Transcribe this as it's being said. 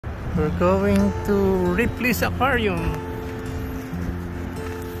We're going to Ripley's Aquarium.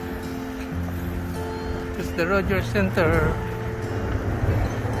 It's the Rogers Center.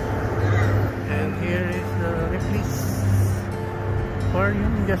 And here is the Ripley's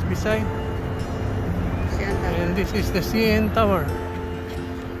Aquarium just beside. And this is the CN Tower.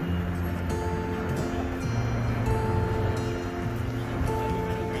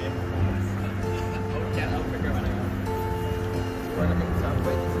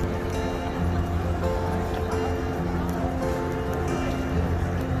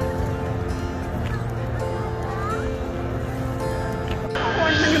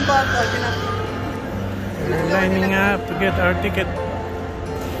 We're lining up to get our ticket.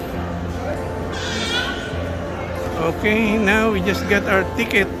 Okay, now we just got our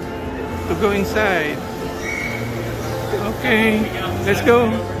ticket to go inside. Okay, let's go.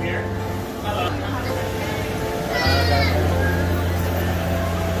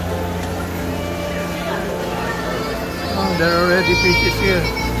 Oh, there are already fishes here.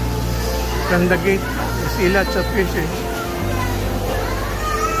 From the gate, you see lots of fishes.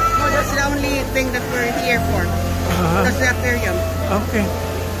 That's the only thing that we're here for. That's the aquarium. Okay.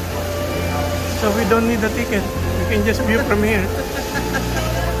 So we don't need a ticket. We can just view from here.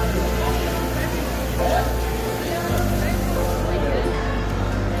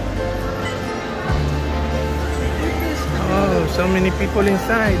 Oh, so many people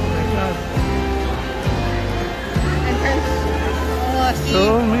inside. My God.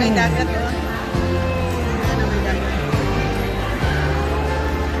 So many.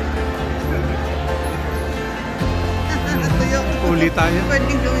 Uli tayo.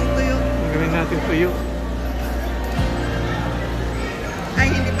 Pwedeng gawin tuyo. Gawin natin tuyo. Ay,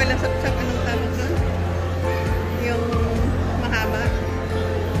 hindi pala saksak. Anong tawag doon? Yung mahaba.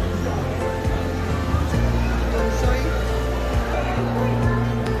 Bonsoy.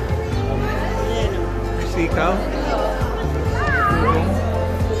 Ayan o. Sikaw.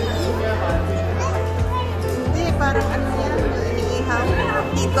 Hindi, parang ano yan. Iniihaw.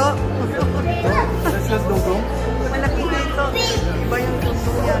 Ito. That's just dugong. Malaki na ito. Iba yung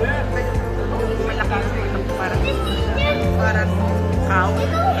gusto niya. Yung malaki ito. Parang cow.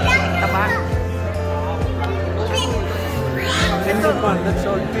 Taba. Ito pa, that's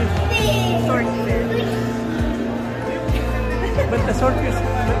swordfish. Swordfish. But the swordfish,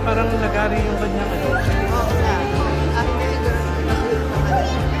 parang nagari yung kanyang ano. Oo nga.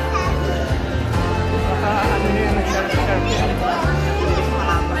 Baka ano yan, sharp yan.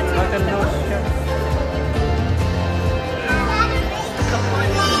 Bottom nose siya.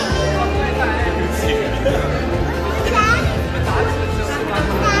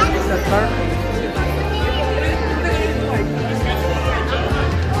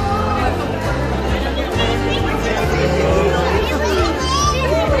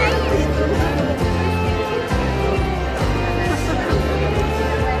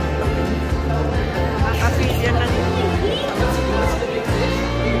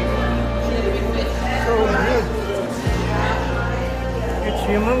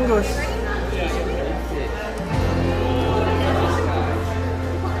 Humongous.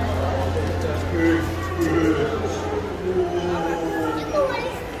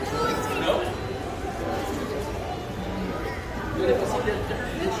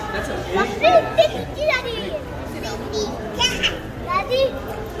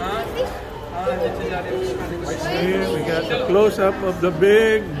 Here we got a close-up of the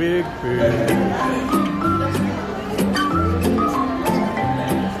big fish.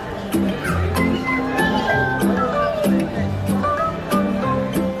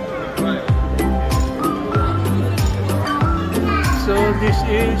 So this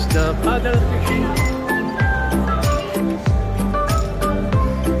is the paddle fishing.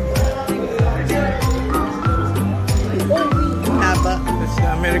 Haba. That's the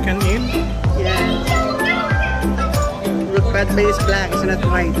American eel. Yes. Root pad base black, it's not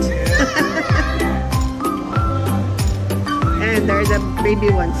white. And there the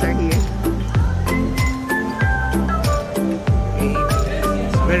baby ones are here.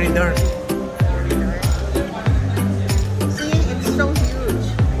 It's very dark.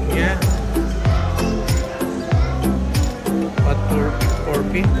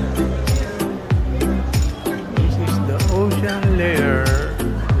 This is the ocean layer.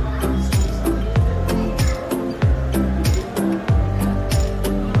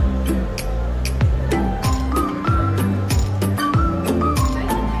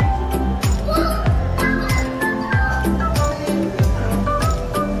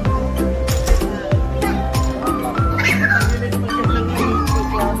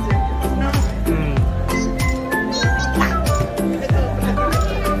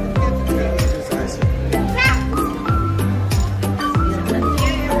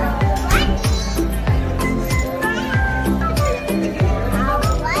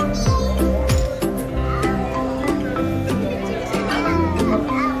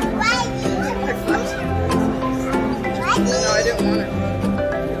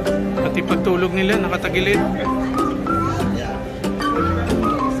 nila, nakatagilid.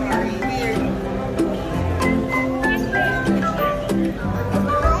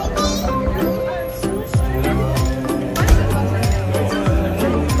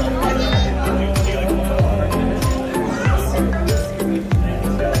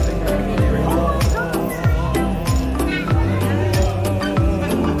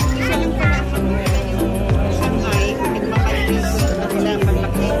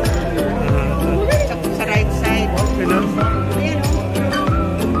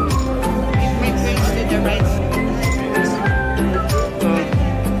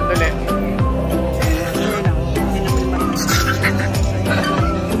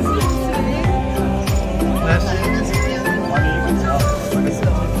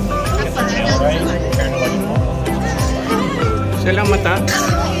 Silang mata.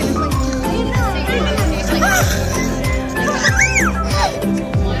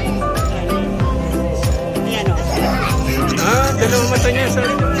 Dalawang mata niya sa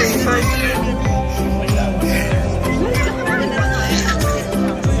same side.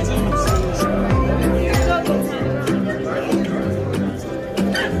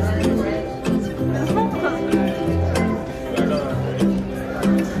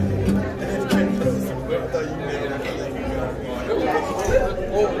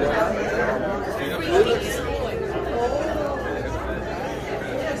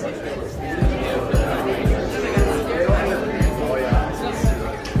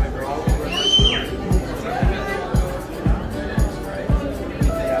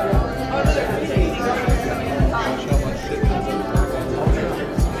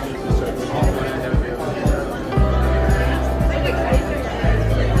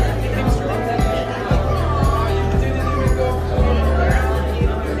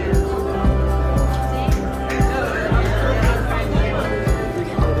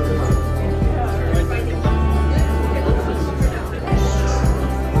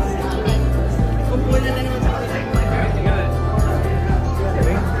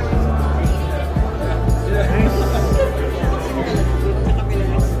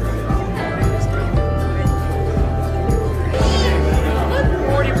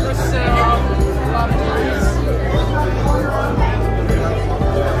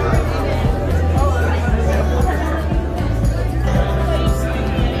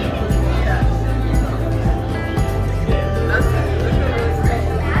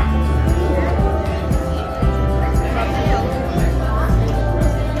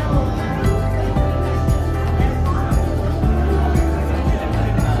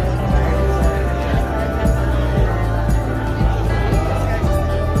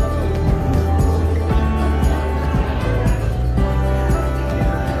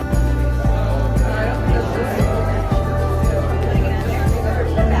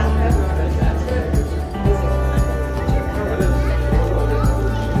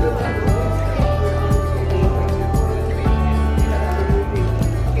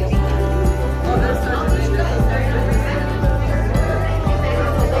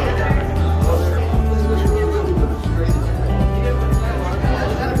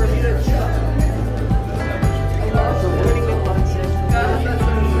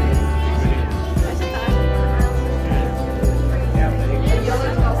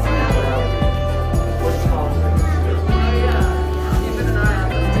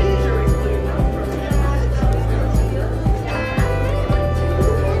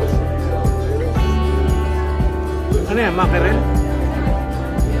 Ano yan? Mackerel?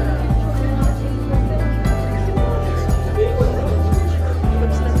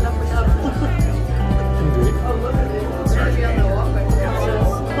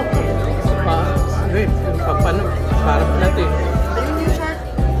 Hindi. Paano? Parap natin.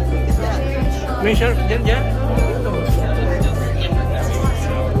 May shark dyan dyan?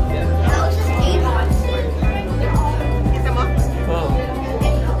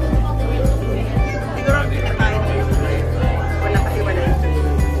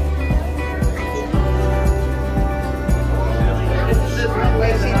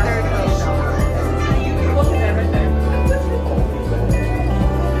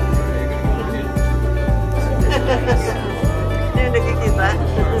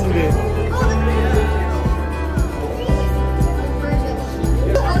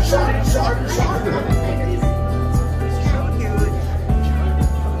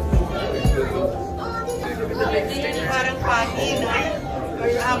 Parang pagi, no?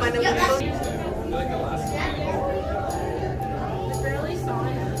 Ama ng mundo.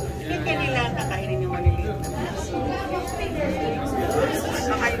 Hindi kanila kakainin yung maliliit na mas.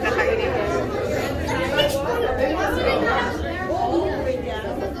 Kakainin mo.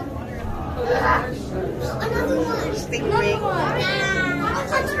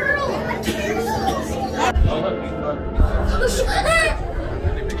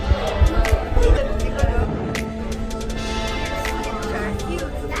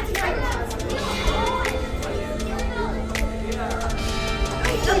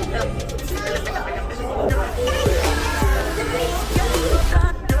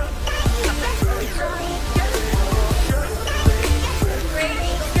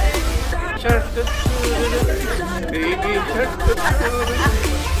 shark.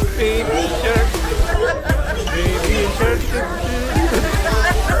 Baby shark. Baby shark.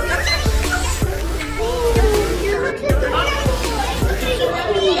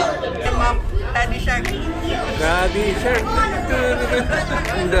 Daddy shark. Daddy shark.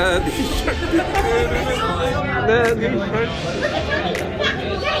 Daddy shark. Daddy shark.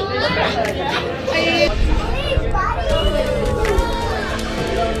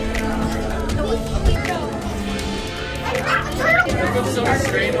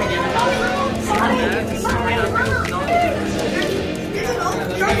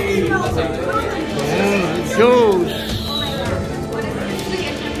 Shows.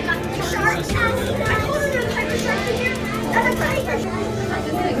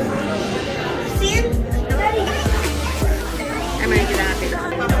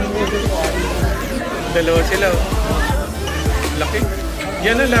 Dalawa sila. Laki.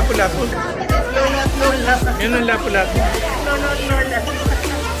 Yan ang lapu-lapu. Yan ang lapu-lapu.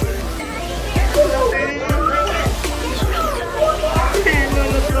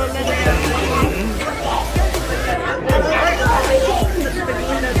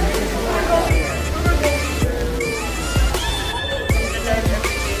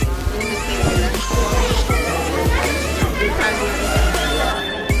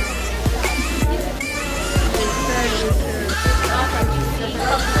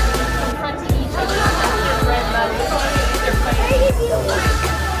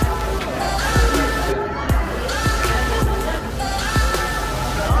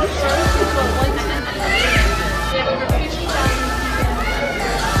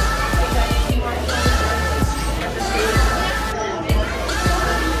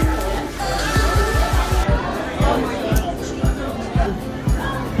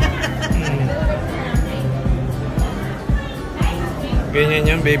 Ganyan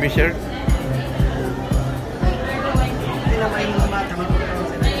yung baby shark.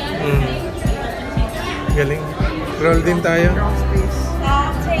 Galing. Roll din tayo.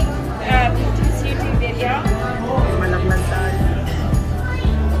 Take pictures here to video. Malakman tayo.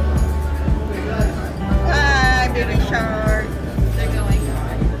 Hi, baby shark. They're going.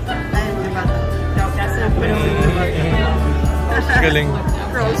 Ayun, diba? No, that's not good. Galing.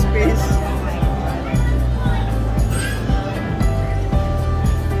 Crawl space.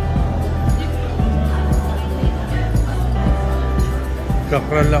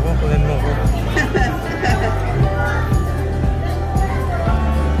 Kakral ako. Kunan mo ko.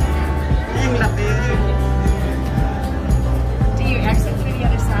 Yung laki. Do you exit through the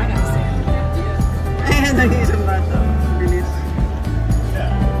other side? I see. Ayan, ang isang bata. Bilis.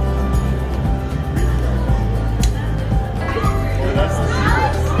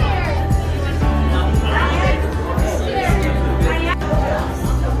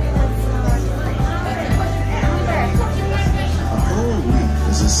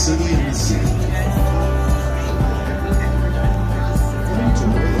 Is a city in the sea. Home to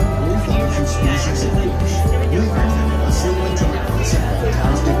more than 4,000 species of fish, living, bustling metropolis of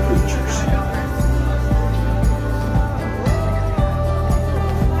fantastic creatures.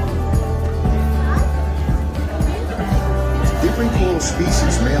 Different coral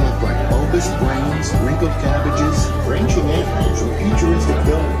species may look like bulbous brains, wrinkled cabbages, branching antlers, or futuristic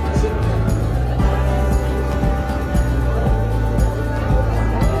buildings.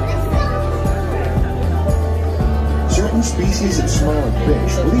 Certain species of smaller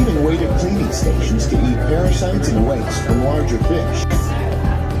fish will even wait at cleaning stations to eat parasites and waste from larger fish.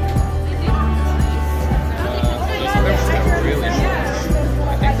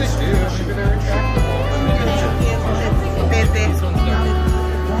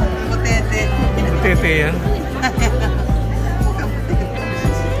 Putete. Tete yan.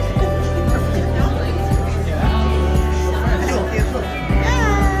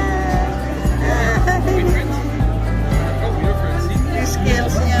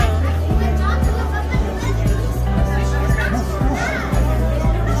 Skills niya.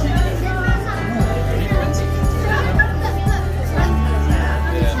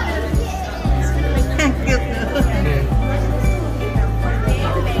 Cute.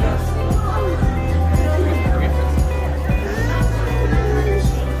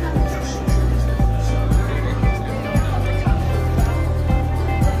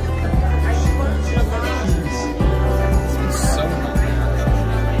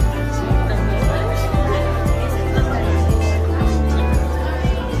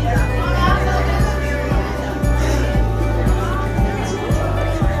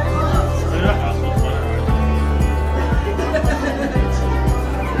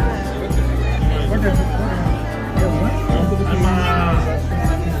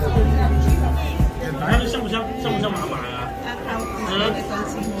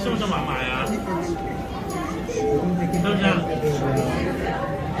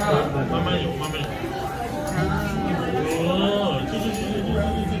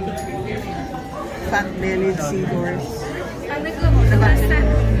 fat-bellied seahorse.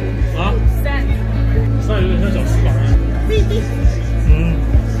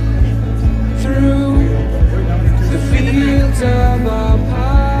 Through the fields of our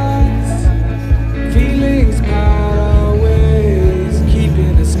past, feelings part our ways,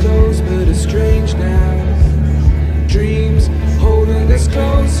 keeping us close but estranged now. Dreams holding us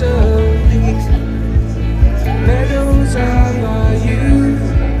closer, meadows of our youth,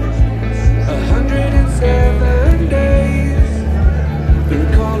 107 days,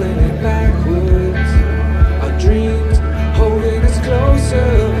 recalling it backwards. Our dreams holding us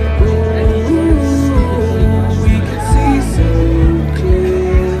closer.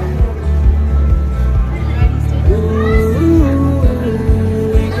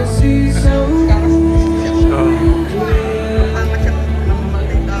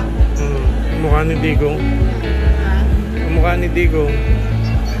 Ni Digong. Ang mukha ni Digong.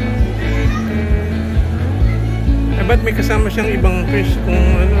 Eh, ba't may kasama siyang ibang fish kung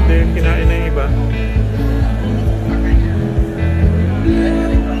ano, dahil kinain na yung iba?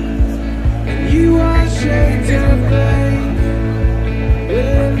 And you are shades of gray,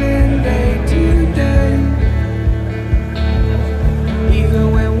 living day to day.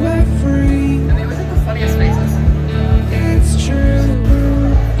 Even when we're free, it's true.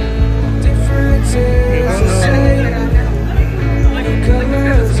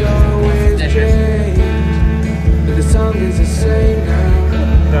 The song is the same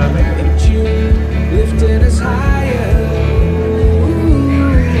now. In June, lifting us higher.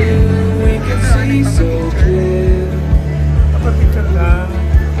 We can see so clear.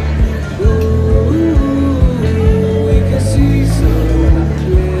 We can see so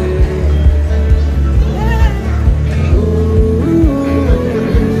clear.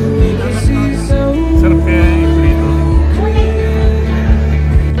 We can see so Sarap kaya yung prito.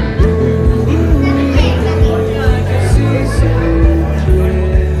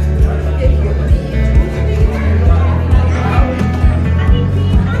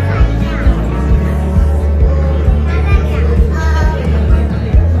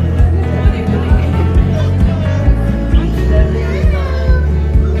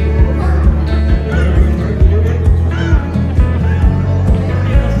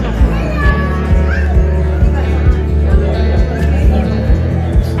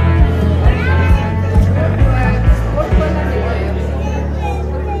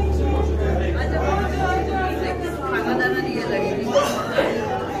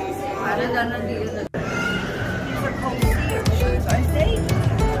 Para